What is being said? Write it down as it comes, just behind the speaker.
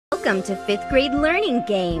Welcome to 5th grade learning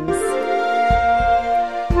games.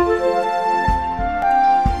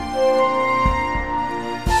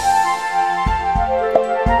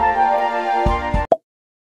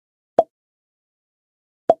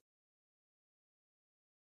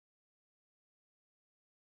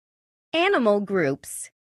 Animal groups.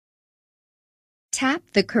 Tap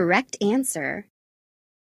the correct answer.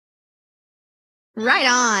 Right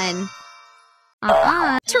on.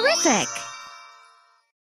 Terrific.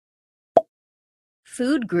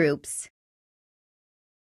 Food groups.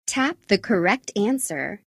 Tap the correct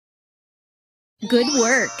answer. Good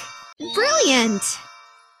work. Brilliant.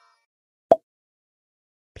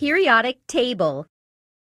 Periodic table.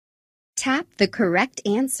 Tap the correct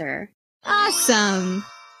answer. Awesome.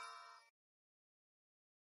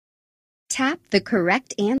 Tap the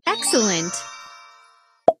correct answer. Excellent.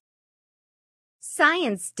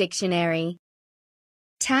 Science dictionary.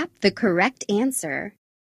 Tap the correct answer.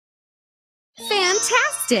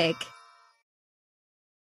 Fantastic.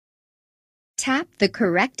 Tap the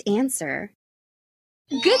correct answer.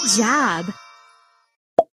 Good job.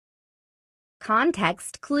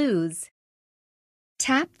 Context clues.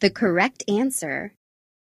 Tap the correct answer.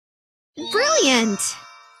 Brilliant.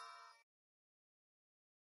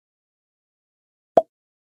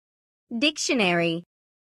 Dictionary.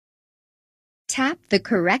 Tap the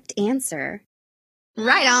correct answer.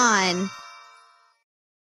 Right on.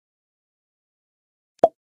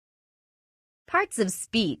 Parts of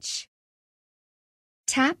speech.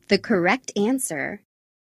 Tap the correct answer.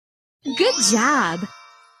 Good job.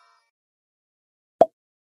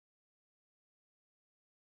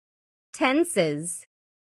 Tenses.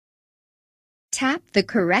 Tap the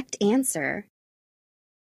correct answer.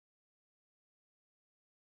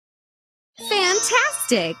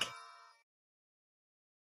 Fantastic.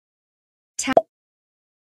 Tap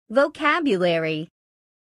vocabulary.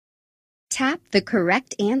 Tap the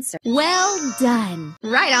correct answer. Well done.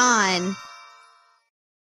 Right on.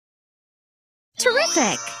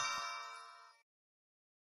 Terrific.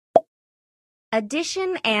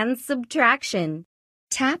 Addition and subtraction.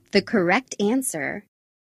 Tap the correct answer.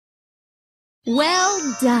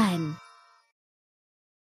 Well done.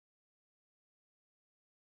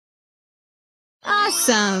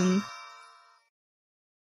 Awesome.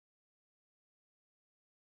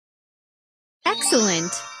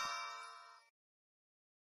 Excellent.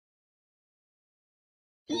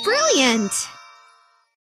 Brilliant.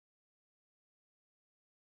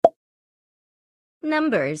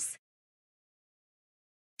 Numbers.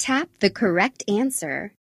 Tap the correct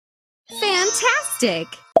answer. Fantastic.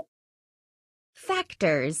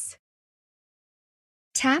 Factors.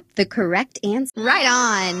 Tap the correct answer. Right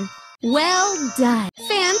on. Well done.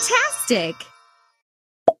 Fantastic.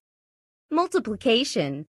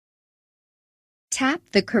 Multiplication. Tap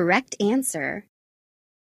the correct answer.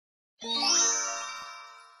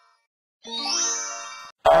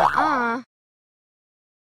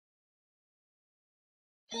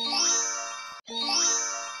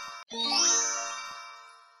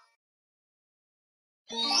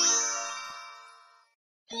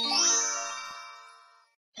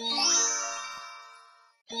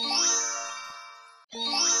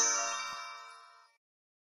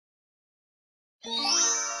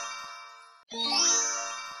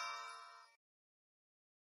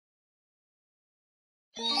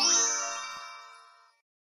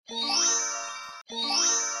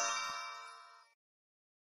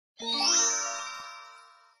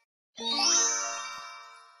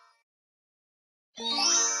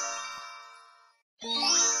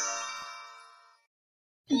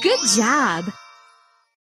 Good job.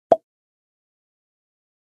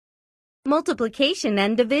 Multiplication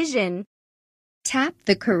and division. Tap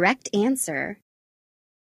the correct answer.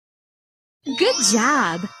 Good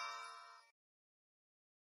job.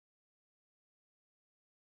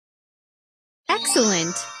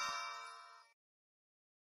 Excellent.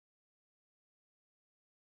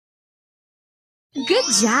 Good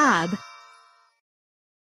job.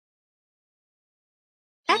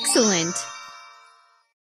 Excellent.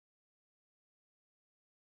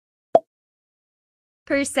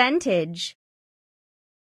 Percentage.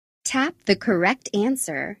 Tap the correct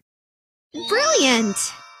answer. Brilliant.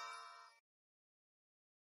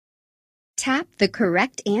 Tap the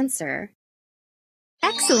correct answer.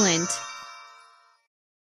 Excellent.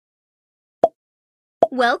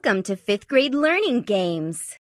 Welcome to 5th grade learning games.